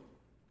so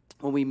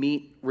when we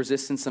meet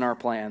resistance in our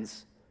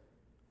plans,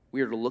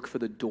 we are to look for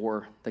the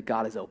door that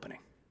God is opening.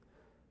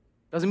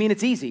 Doesn't mean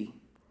it's easy,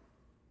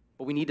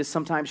 but we need to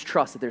sometimes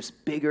trust that there's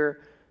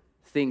bigger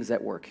things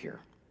at work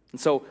here.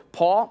 And so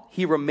Paul,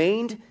 he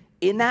remained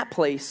in that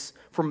place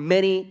for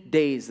many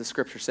days, the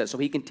scripture says. So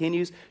he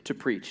continues to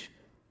preach.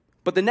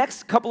 But the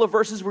next couple of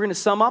verses we're going to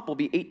sum up will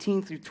be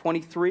 18 through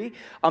 23.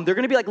 They're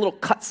going to be like little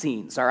cut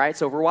scenes, all right?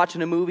 So if we're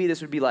watching a movie,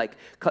 this would be like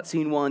cut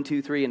scene 1,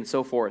 2, 3, and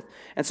so forth.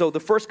 And so the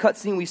first cut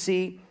scene we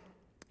see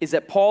is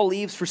that Paul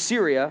leaves for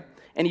Syria,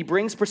 and he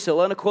brings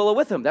Priscilla and Aquila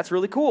with him. That's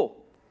really cool.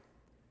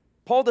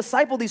 Paul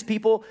discipled these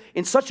people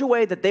in such a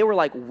way that they were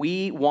like,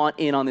 we want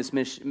in on this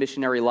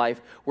missionary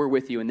life. We're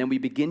with you. And then we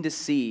begin to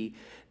see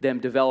them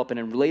develop.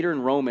 And later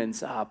in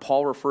Romans,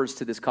 Paul refers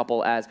to this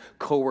couple as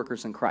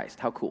co-workers in Christ.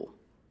 How cool.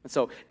 And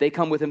so they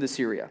come with him to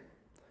Syria.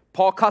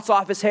 Paul cuts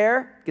off his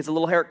hair, gets a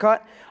little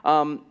haircut.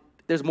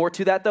 There's more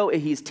to that, though.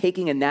 He's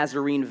taking a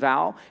Nazarene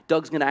vow.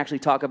 Doug's going to actually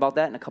talk about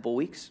that in a couple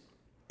weeks.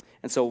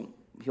 And so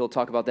he'll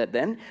talk about that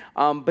then.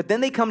 But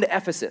then they come to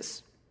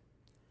Ephesus.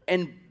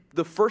 And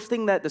the first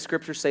thing that the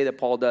scriptures say that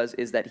Paul does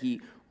is that he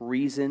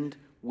reasoned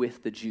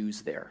with the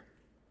Jews there.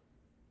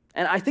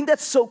 And I think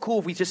that's so cool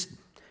if we just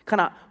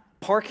kind of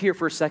park here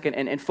for a second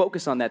and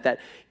focus on that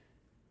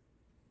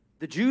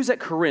the Jews at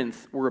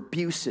Corinth were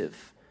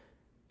abusive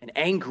and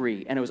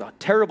angry, and it was a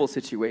terrible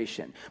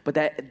situation.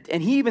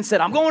 And he even said,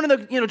 I'm going to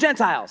the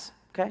Gentiles,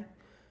 okay?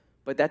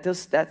 But that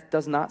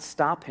does not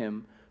stop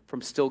him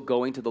from still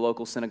going to the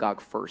local synagogue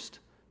first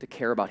to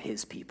care about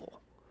his people.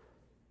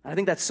 And I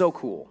think that's so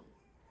cool.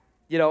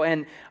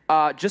 And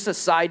just a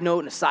side note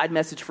and a side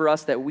message for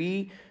us that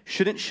we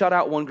shouldn't shut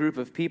out one group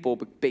of people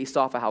based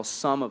off of how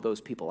some of those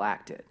people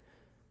acted.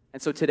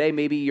 And so today,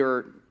 maybe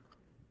you're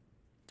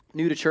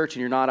new to church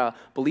and you're not a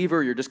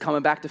believer, you're just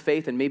coming back to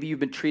faith, and maybe you've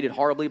been treated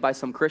horribly by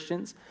some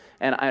Christians.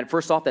 And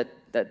first off,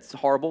 that's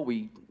horrible.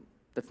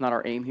 That's not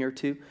our aim here,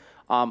 too.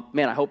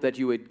 I hope that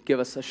you would give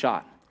us a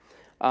shot.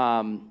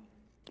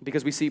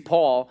 Because we see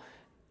Paul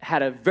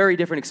had a very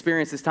different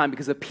experience this time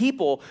because the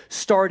people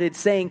started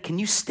saying, can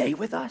you stay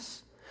with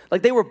us?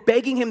 Like they were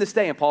begging him to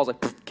stay, and Paul's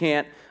like,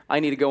 can't. I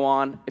need to go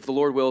on. If the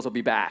Lord wills, I'll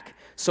be back.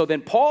 So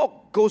then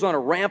Paul goes on a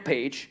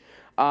rampage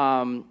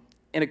in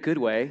a good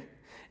way.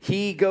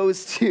 He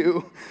goes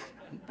to,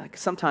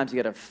 sometimes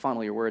you got to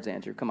funnel your words,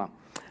 Andrew. Come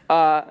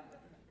on.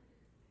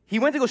 He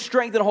went to go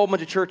strengthen a whole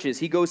bunch of churches.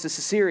 He goes to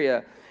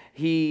Caesarea.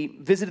 He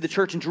visited the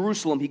church in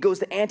Jerusalem. He goes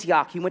to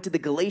Antioch. He went to the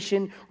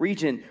Galatian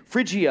region,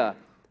 Phrygia,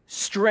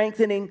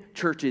 strengthening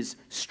churches,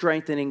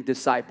 strengthening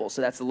disciples.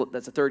 So that's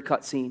a third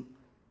cut scene.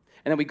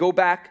 And then we go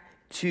back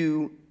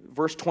to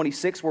verse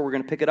 26 where we're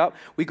going to pick it up.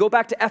 We go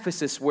back to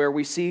Ephesus where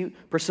we see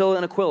Priscilla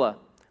and Aquila.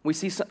 We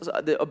see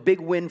a big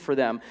win for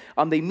them.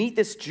 They meet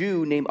this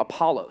Jew named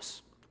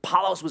Apollos.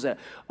 Apollos was a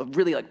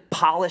really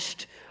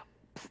polished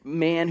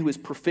man who was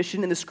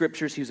proficient in the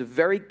scriptures. He was a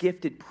very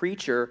gifted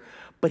preacher,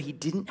 but he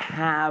didn't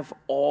have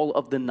all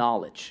of the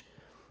knowledge.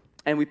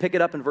 And we pick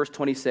it up in verse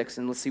 26,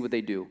 and let's see what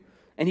they do.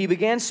 And he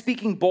began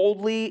speaking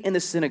boldly in the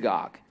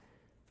synagogue.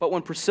 But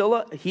when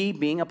Priscilla, he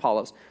being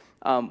Apollos,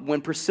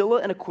 when Priscilla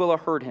and Aquila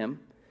heard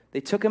him,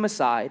 they took him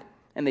aside,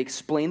 and they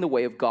explained the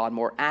way of God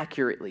more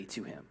accurately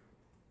to him.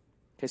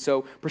 Okay,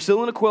 so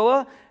Priscilla and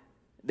Aquila,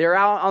 they're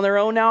out on their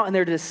own now, and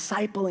they're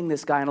discipling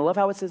this guy. And I love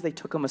how it says they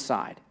took him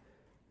aside.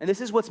 And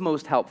this is what's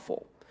most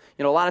helpful.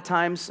 A lot of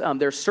times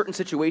there's certain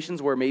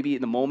situations where maybe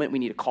in the moment we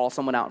need to call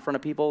someone out in front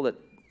of people.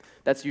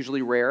 That's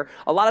usually rare.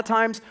 A lot of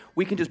times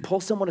we can just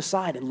pull someone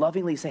aside and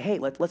lovingly say, hey,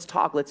 let's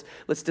talk,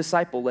 let's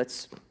disciple,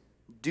 let's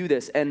do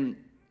this. And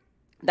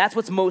that's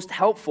what's most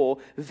helpful,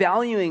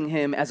 valuing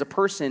him as a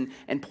person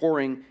and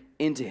pouring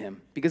into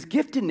him. Because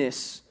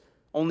giftedness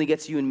only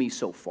gets you and me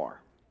so far.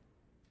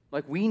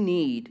 We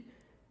need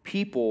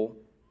people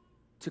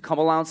to come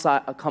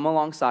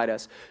alongside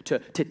us, to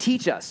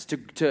teach us,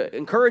 to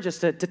encourage us,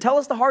 to tell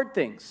us the hard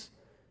things.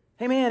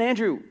 Hey man,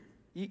 Andrew,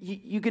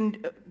 you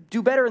can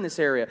do better in this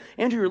area.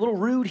 Andrew, you're a little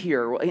rude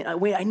here.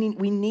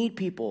 We need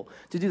people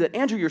to do that.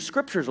 Andrew, your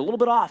scripture's a little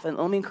bit off, and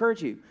let me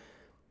encourage you.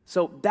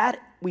 So that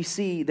we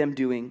see them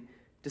doing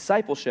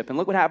discipleship. And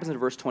look what happens in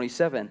verse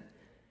 27.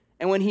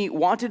 And when he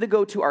wanted to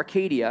go to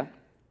Arcadia,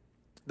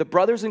 the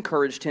brothers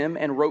encouraged him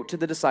and wrote to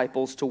the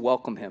disciples to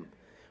welcome him.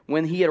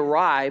 When he had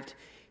arrived,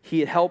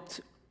 he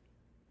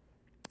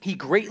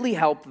greatly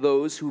helped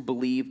those who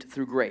believed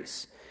through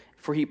grace,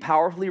 for he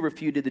powerfully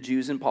refuted the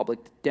Jews in public,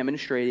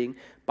 demonstrating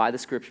by the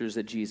scriptures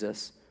that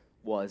Jesus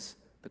was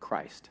the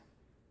Christ.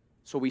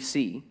 So we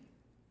see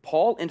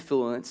Paul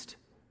influenced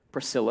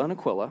Priscilla and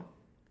Aquila.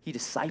 He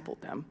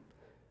discipled them.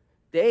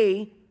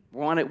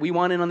 We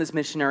want in on this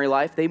missionary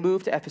life. They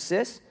moved to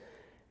Ephesus.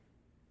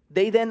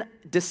 They then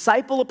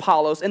disciple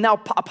Apollos, and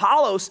now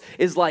Apollos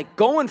is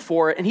going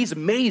for it, and he's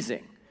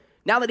amazing.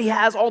 Now that he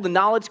has all the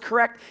knowledge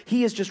correct,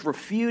 he is just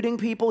refuting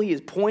people. He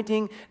is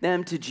pointing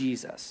them to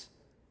Jesus.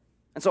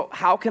 And so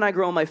how can I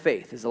grow in my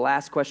faith is the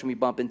last question we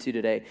bump into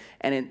today,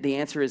 and the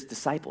answer is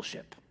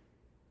discipleship.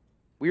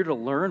 We are to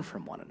learn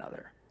from one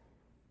another,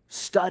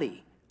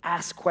 study,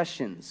 ask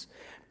questions,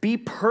 be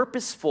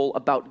purposeful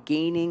about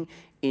gaining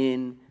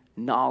in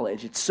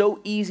knowledge. It's so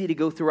easy to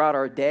go throughout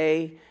our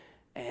day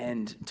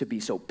and to be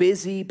so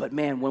busy, but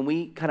man, when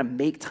we kind of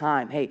make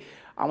time, hey,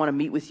 I want to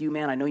meet with you,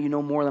 man. I know you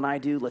know more than I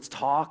do. Let's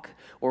talk.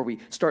 Or we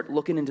start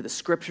looking into the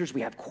scriptures.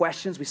 We have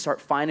questions. We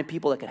start finding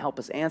people that can help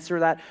us answer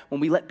that.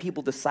 When we let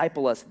people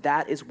disciple us,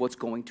 that is what's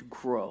going to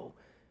grow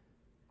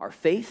our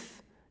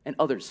faith and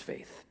others'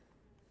 faith.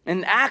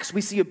 In Acts,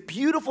 we see a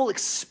beautiful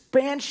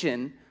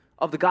expansion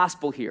of the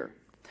gospel here.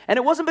 And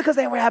it wasn't because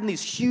they were having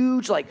these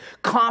huge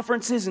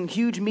conferences and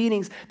huge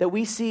meetings that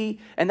we see,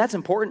 and that's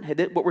important.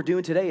 What we're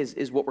doing today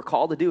is what we're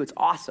called to do. It's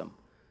awesome.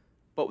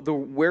 But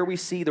where we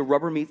see the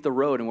rubber meets the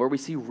road and where we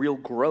see real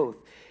growth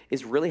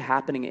is really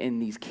happening in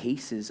these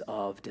cases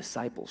of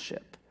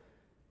discipleship.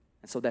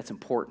 And so that's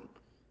important.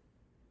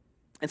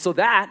 And so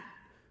that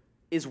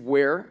is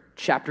where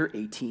chapter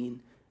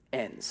 18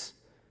 ends.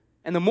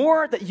 And the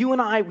more that you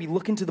and I, we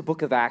look into the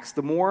book of Acts,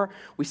 the more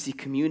we see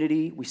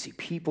community, we see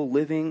people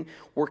living,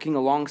 working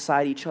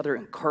alongside each other,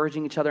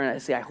 encouraging each other. And I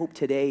say, I hope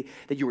today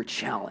that you were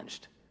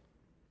challenged.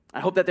 I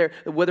hope that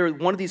whether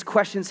one of these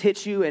questions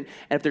hits you, and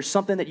if there's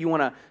something that you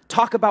want to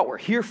talk about, we're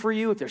here for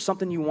you. If there's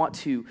something you want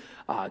to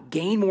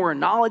gain more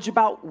knowledge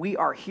about, we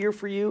are here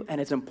for you. And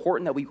it's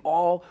important that we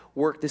all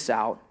work this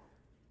out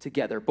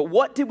together. But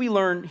what did we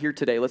learn here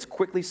today? Let's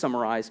quickly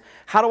summarize.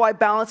 How do I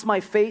balance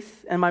my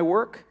faith and my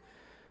work?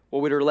 Well,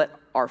 we're to let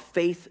our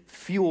faith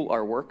fuel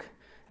our work.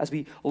 As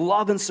we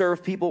love and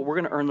serve people, we're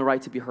going to earn the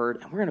right to be heard,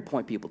 and we're going to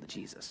point people to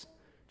Jesus.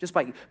 Just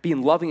by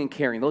being loving and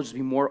caring, they'll just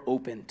be more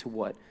open to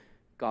what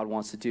God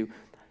wants to do.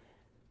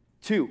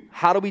 2,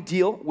 how do we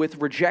deal with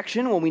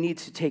rejection? Well, we need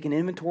to take an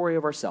inventory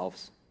of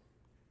ourselves,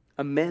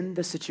 amend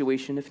the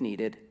situation if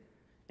needed,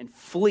 and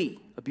flee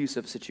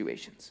abusive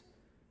situations.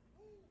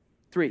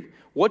 3,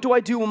 what do I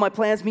do when my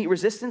plans meet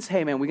resistance?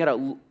 Hey, man, we got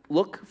to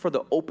look for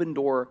the open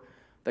door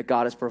that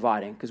God is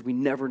providing, because we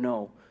never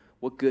know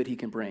what good he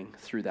can bring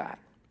through that.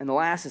 And the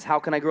last is, how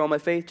can I grow in my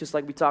faith? Just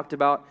like we talked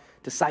about,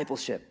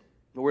 discipleship.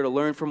 We're to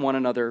learn from one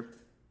another,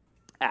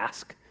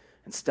 ask,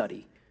 and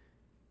study.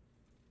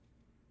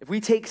 If we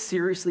take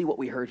seriously what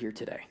we heard here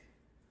today,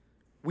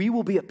 we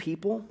will be a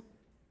people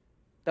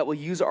that will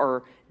use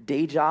our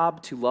day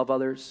job to love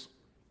others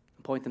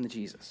and point them to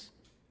Jesus.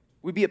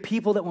 We'd be a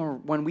people that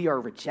when we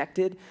are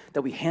rejected,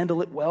 that we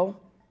handle it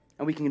well,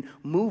 and we can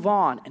move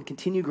on and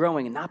continue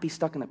growing and not be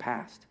stuck in the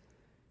past.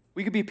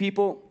 We could be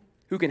people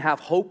who can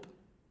have hope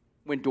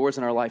when doors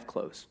in our life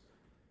close.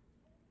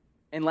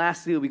 And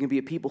lastly, we can be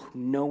a people who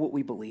know what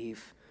we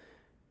believe,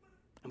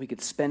 and we could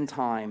spend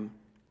time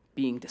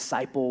being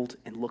discipled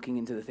and looking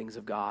into the things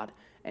of God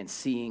and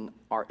seeing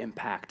our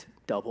impact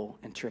double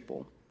and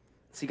triple.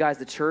 See, guys,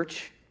 the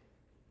church,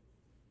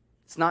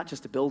 it's not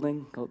just a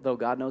building, though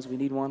God knows we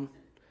need one,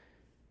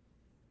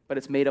 but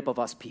it's made up of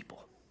us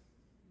people.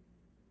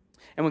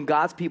 And when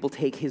God's people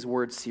take his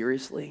word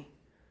seriously,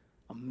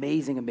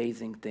 amazing,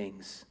 amazing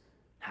things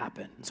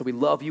happen. And so we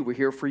love you. We're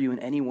here for you in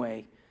any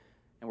way.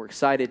 And we're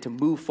excited to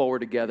move forward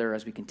together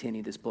as we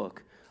continue this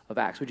book of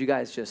Acts. Would you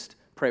guys just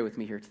pray with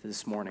me here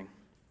this morning?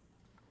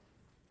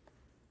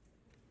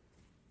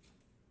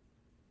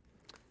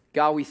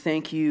 God, we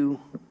thank you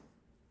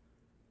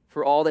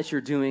for all that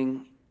you're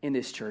doing in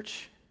this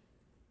church.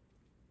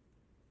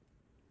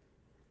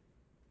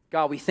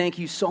 God, we thank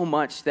you so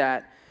much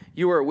that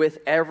you are with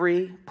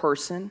every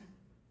person,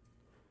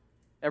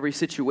 every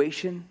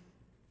situation,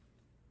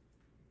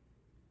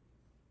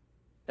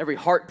 every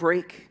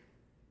heartbreak.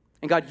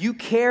 And God, you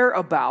care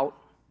about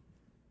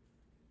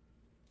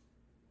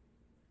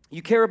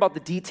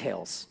the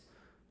details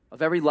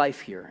of every life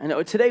here.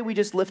 And today we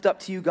just lift up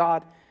to you,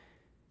 God,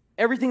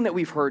 everything that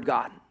we've heard,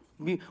 God.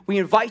 We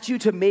invite you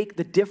to make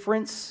the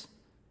difference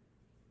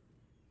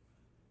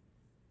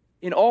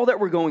in all that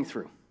we're going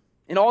through.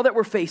 In all that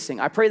we're facing.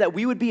 I pray that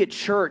we would be a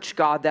church,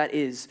 God, that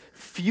is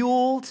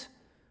fueled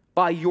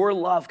by your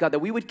love, God, that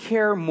we would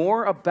care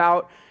more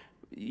about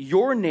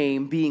your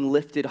name being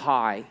lifted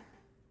high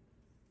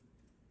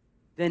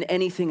than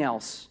anything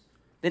else,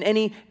 than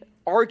any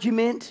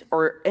argument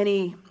or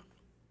any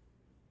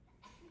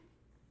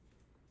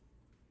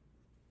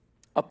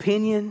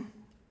opinion.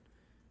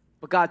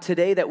 But God,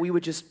 today that we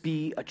would just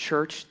be a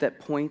church that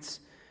points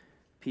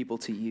people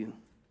to you.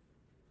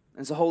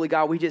 And so, Holy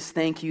God, we just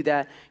thank you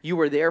that you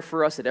are there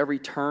for us at every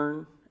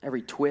turn,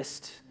 every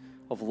twist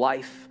of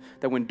life,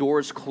 that when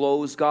doors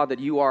close, God, that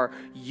you are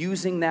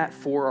using that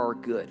for our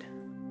good.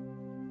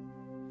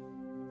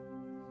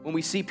 When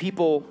we see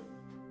people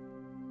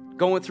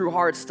going through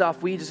hard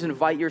stuff, we just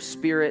invite your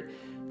Spirit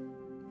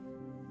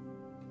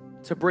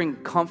to bring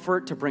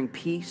comfort, to bring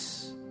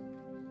peace.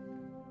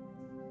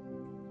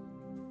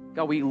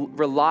 God, we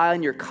rely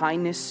on your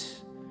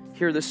kindness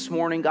here this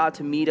morning, God,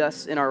 to meet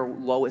us in our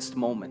lowest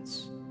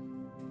moments.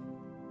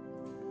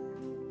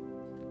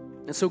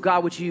 And so,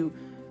 God, would you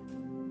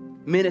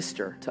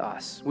minister to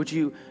us? Would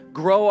you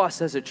grow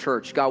us as a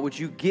church? God, would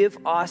you give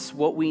us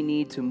what we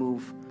need to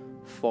move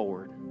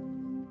forward?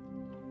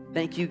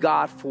 Thank you,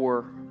 God,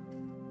 for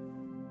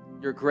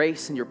your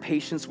grace and your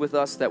patience with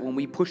us, that when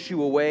we push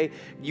you away,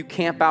 you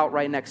camp out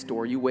right next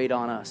door. You wait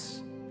on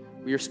us.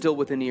 We are still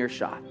within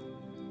earshot.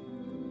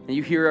 And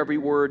you hear every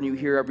word and you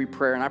hear every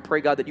prayer. And I pray,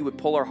 God, that you would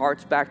pull our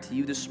hearts back to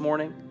you this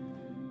morning.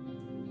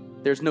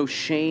 There's no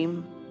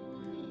shame,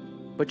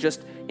 but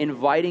just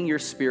inviting your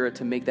Spirit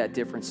to make that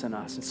difference in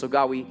us. And so,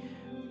 God, we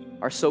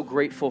are so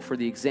grateful for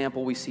the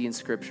example we see in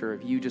Scripture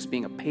of you just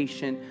being a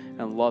patient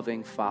and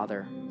loving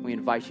Father. We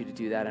invite you to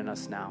do that in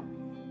us now.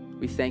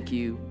 We thank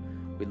you.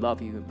 We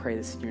love you and pray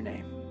this in your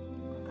name.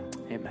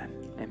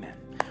 Amen. Amen.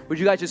 Would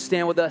you guys just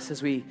stand with us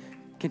as we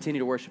continue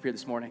to worship here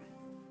this morning?